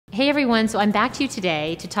Hey everyone, so I'm back to you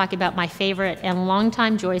today to talk about my favorite and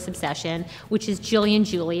longtime Joyus obsession, which is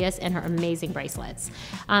Julius and her amazing bracelets.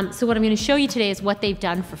 So what I'm going to show you today is what they've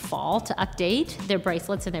done for fall to update their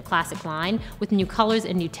bracelets in their classic line with new colors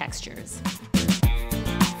and new textures.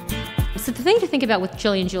 So the thing to think about with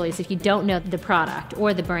Julius, if you don't know the product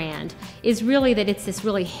or the brand, is really that it's this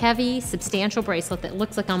really heavy, substantial bracelet that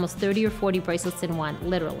looks like almost 30 or 40 bracelets in one,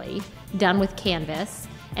 literally, done with canvas.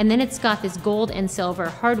 And then it's got this gold and silver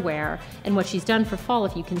hardware, and what she's done for fall,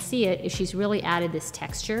 if you can see it, is she's really added this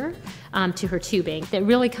texture to her tubing that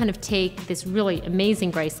really kind of take this really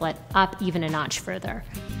amazing bracelet up even a notch further.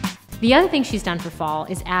 The other thing she's done for fall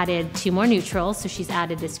is added 2 more neutrals. So she's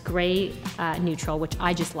added this gray neutral, which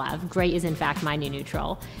I just love. Gray is in fact my new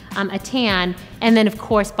neutral. A tan, and then of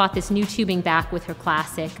course bought this new tubing back with her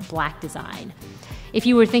classic black design. If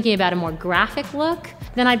you were thinking about a more graphic look,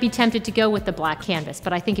 then I'd be tempted to go with the black canvas.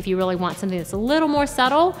 But I think if you really want something that's a little more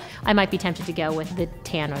subtle, I might be tempted to go with the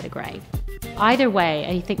tan or the gray. Either way,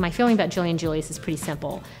 I think my feeling about Julius is pretty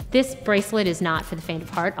simple. This bracelet is not for the faint of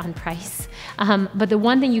heart on price, but the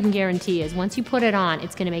one thing you can guarantee is once you put it on,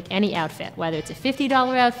 it's going to make any outfit, whether it's a $50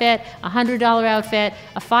 outfit, a $100 outfit,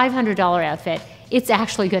 a $500 outfit, it's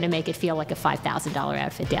actually going to make it feel like a $5,000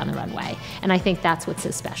 outfit down the runway. And I think that's what's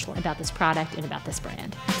so special about this product and about this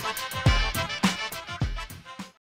brand.